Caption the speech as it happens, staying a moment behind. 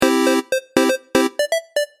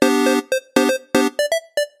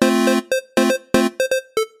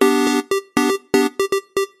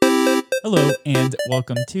Hello and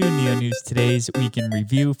welcome to Neo News Today's Week in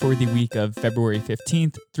Review for the week of February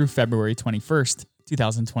 15th through February 21st,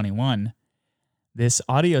 2021. This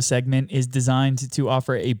audio segment is designed to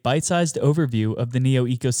offer a bite-sized overview of the Neo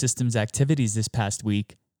ecosystem's activities this past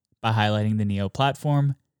week by highlighting the Neo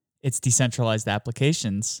platform, its decentralized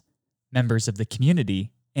applications, members of the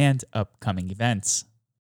community, and upcoming events.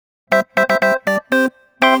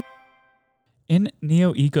 In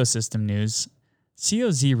Neo ecosystem news,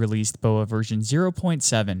 COZ released BOA version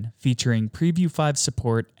 0.7 featuring Preview 5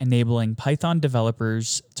 support enabling Python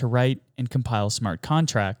developers to write and compile smart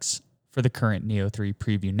contracts for the current Neo 3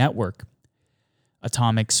 preview network.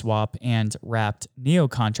 Atomic, Swap, and Wrapped Neo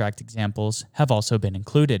contract examples have also been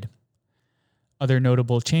included. Other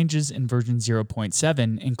notable changes in version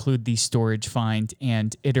 0.7 include the storage find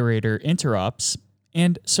and iterator interops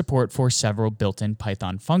and support for several built-in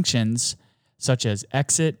Python functions such as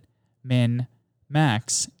exit, min,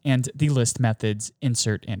 max, and the list methods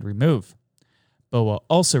insert and remove. BOA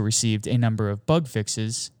also received a number of bug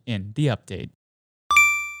fixes in the update.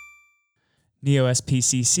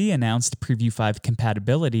 NeoSPCC announced Preview 5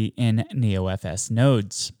 compatibility in NeoFS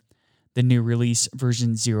nodes. The new release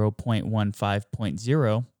version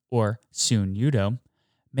 0.15.0, or soon Udo,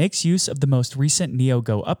 makes use of the most recent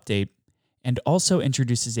NeoGo update and also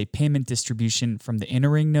introduces a payment distribution from the inner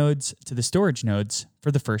ring nodes to the storage nodes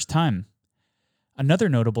for the first time. Another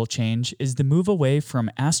notable change is the move away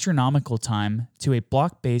from astronomical time to a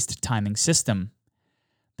block-based timing system.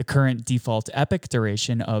 The current default epoch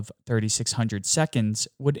duration of 3600 seconds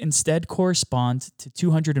would instead correspond to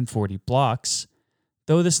 240 blocks,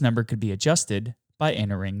 though this number could be adjusted by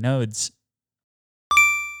inner ring nodes.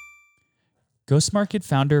 Ghost Market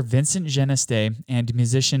founder Vincent Geneste and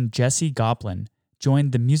musician Jesse Goplin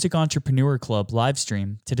joined the Music Entrepreneur Club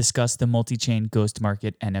livestream to discuss the multi-chain Ghost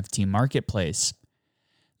Market NFT marketplace.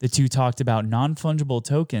 The two talked about non-fungible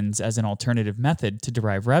tokens as an alternative method to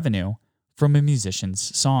derive revenue from a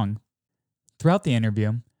musician's song. Throughout the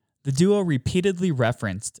interview, the duo repeatedly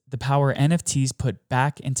referenced the power NFTs put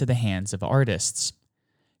back into the hands of artists.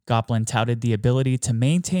 Goplin touted the ability to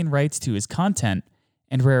maintain rights to his content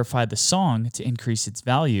and rarefy the song to increase its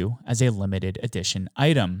value as a limited edition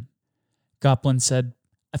item. Goplin said,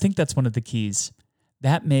 "I think that's one of the keys.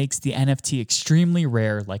 That makes the NFT extremely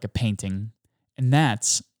rare like a painting. And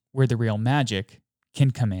that's where the real magic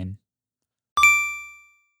can come in."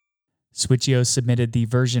 Switcheo submitted the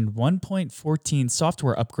version 1.14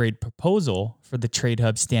 software upgrade proposal for the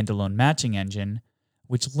TradeHub standalone matching engine,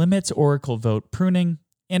 which limits Oracle vote pruning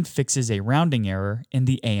and fixes a rounding error in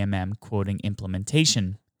the AMM quoting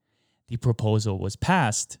implementation. The proposal was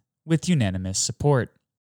passed with unanimous support.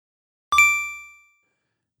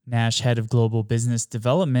 Nash head of global business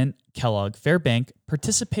development, Kellogg Fairbank,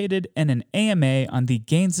 participated in an AMA on the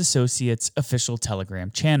Gaines Associates official Telegram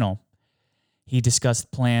channel. He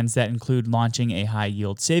discussed plans that include launching a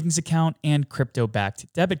high-yield savings account and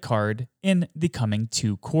crypto-backed debit card in the coming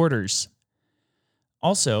 2 quarters.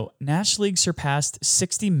 Also, Nash League surpassed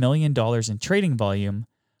 $60 million in trading volume,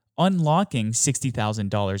 unlocking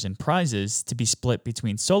 $60,000 in prizes to be split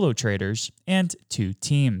between solo traders and 2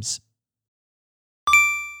 teams.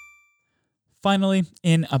 Finally,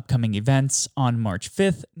 in upcoming events, on March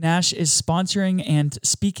 5th, Nash is sponsoring and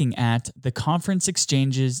speaking at the Conference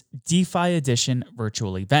Exchange's DeFi Edition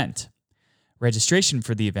virtual event. Registration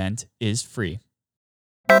for the event is free.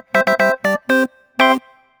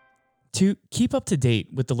 To keep up to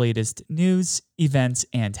date with the latest news, events,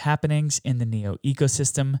 and happenings in the Neo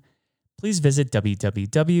ecosystem, please visit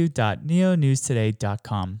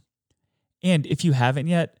www.neonewstoday.com. And if you haven't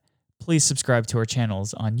yet, please subscribe to our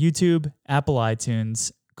channels on YouTube, Apple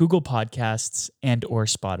iTunes, Google Podcasts, and or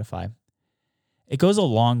Spotify. It goes a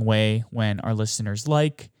long way when our listeners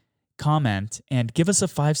like, comment, and give us a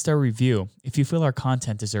 5-star review if you feel our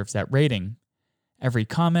content deserves that rating. Every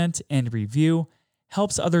comment and review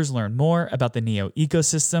helps others learn more about the Neo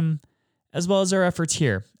ecosystem, as well as our efforts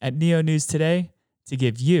here at Neo News Today to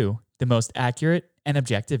give you the most accurate and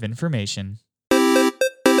objective information.